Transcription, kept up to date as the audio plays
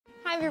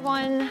Hi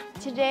everyone,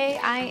 today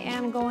I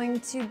am going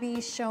to be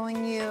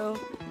showing you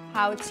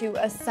how to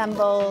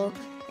assemble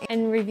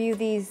and review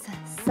these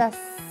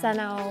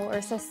SESENO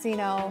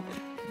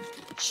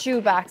shoe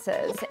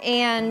boxes.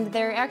 And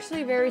they're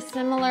actually very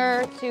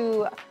similar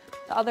to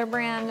the other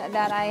brand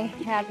that I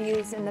have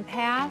used in the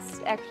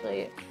past,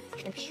 actually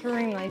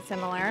extremely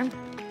similar.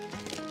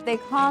 They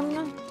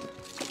come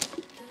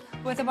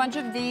with a bunch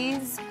of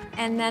these,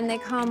 and then they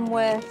come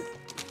with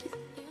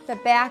the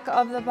back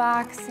of the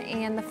box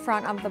and the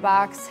front of the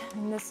box,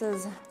 and this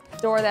is a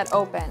door that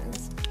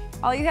opens.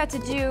 All you have to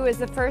do is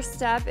the first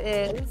step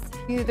is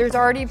there's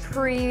already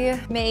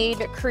pre-made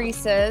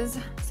creases,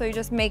 so you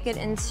just make it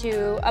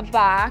into a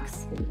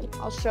box.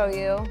 I'll show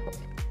you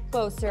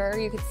closer.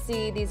 You can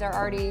see these are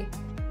already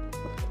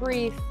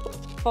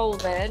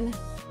pre-folded,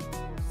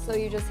 so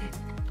you just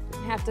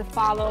have to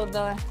follow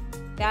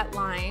that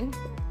line.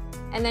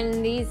 And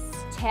then these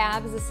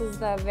tabs, this is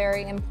the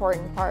very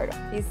important part.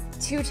 These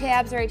two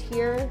tabs right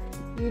here,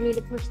 you need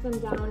to push them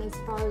down as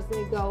far as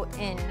they go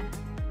in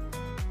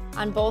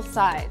on both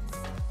sides.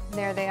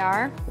 There they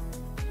are.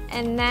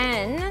 And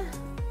then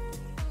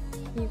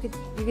you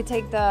could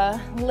take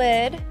the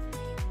lid,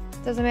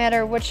 doesn't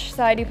matter which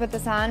side you put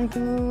this on,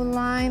 you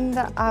line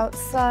the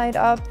outside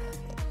up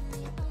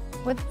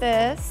with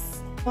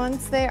this.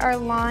 Once they are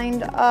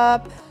lined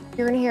up,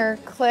 you're gonna hear a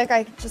click.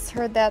 I just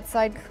heard that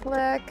side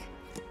click.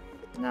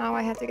 Now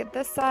I have to get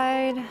this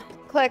side,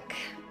 click.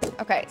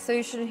 Okay, so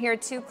you should hear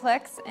 2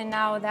 clicks, and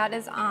now that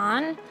is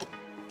on.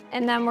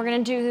 And then we're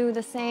gonna do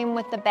the same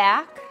with the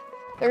back.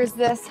 There's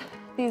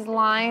these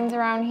lines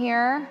around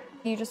here.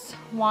 You just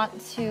want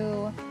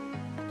to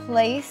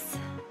place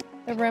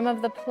the rim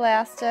of the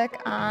plastic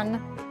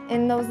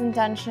in those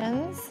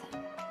indentions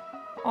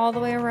all the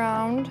way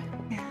around.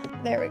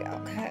 There we go,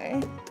 okay.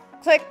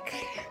 Click,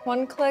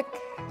 1 click,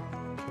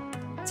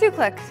 2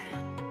 clicks.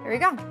 There you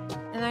go.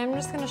 And I'm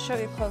just gonna show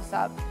you close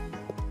up.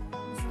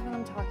 This is what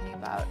I'm talking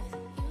about.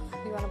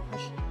 You wanna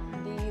push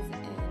these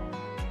in,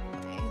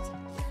 right?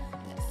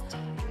 As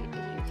tight as you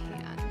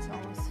can. It's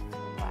almost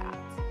flat.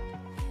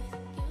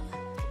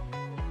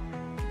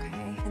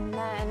 Okay, and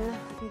then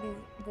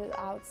the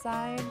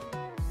outside,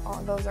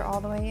 those are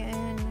all the way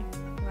in.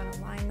 You wanna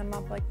line them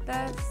up like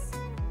this.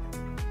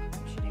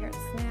 You should hear it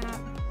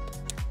snap.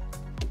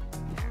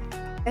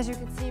 There. As you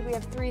can see, we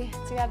have 3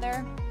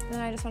 together. And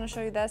then I just wanna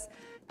show you this.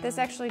 This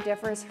actually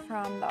differs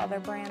from the other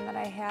brand that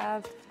I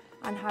have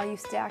on how you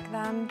stack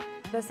them.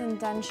 This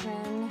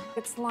indention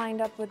gets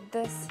lined up with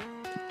this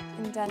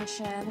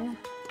indention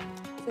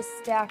to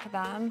stack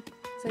them.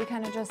 So you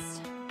kind of just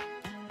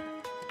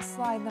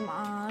slide them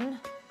on.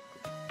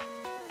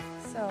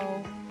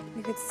 So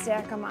you could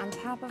stack them on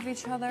top of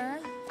each other.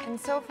 And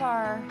so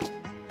far,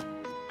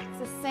 it's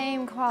the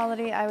same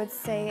quality, I would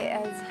say,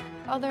 as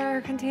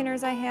other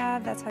containers I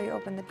have. That's how you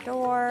open the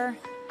door.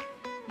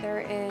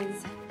 There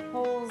is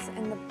holes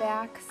in the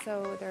back,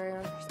 so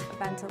there's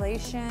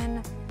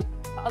ventilation.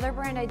 The other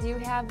brand I do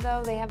have,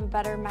 though, they have a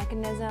better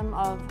mechanism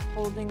of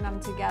holding them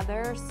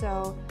together,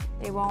 so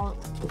they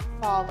won't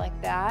fall like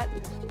that.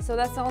 So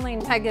that's the only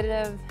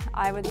negative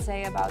I would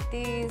say about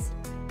these.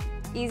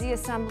 Easy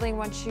assembling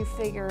once you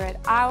figure it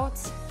out.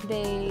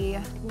 They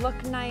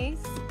look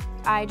nice.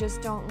 I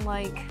just don't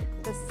like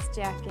the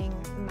stacking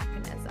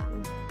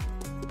mechanism.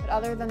 But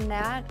other than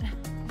that,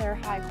 they're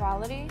high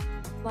quality.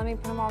 Let me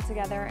put them all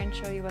together and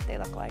show you what they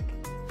look like.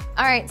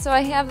 All right, so I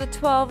have the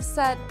 12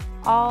 set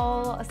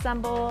all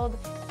assembled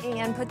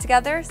and put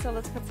together, so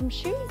let's put some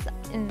shoes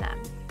in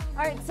them.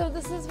 All right, so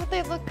this is what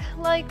they look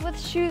like with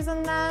shoes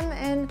in them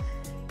and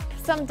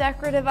some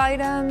decorative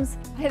items.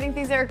 I think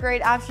these are a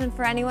great option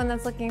for anyone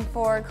that's looking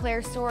for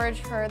clear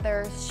storage for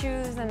their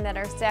shoes and that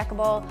are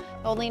stackable.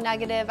 The only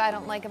negative I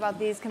don't like about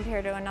these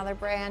compared to another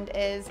brand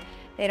is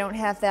they don't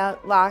have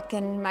that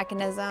lock-in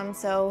mechanism,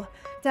 so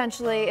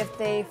potentially if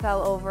they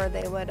fell over,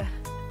 they would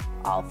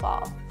all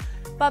fall.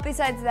 But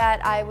besides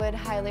that, I would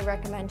highly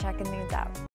recommend checking these out.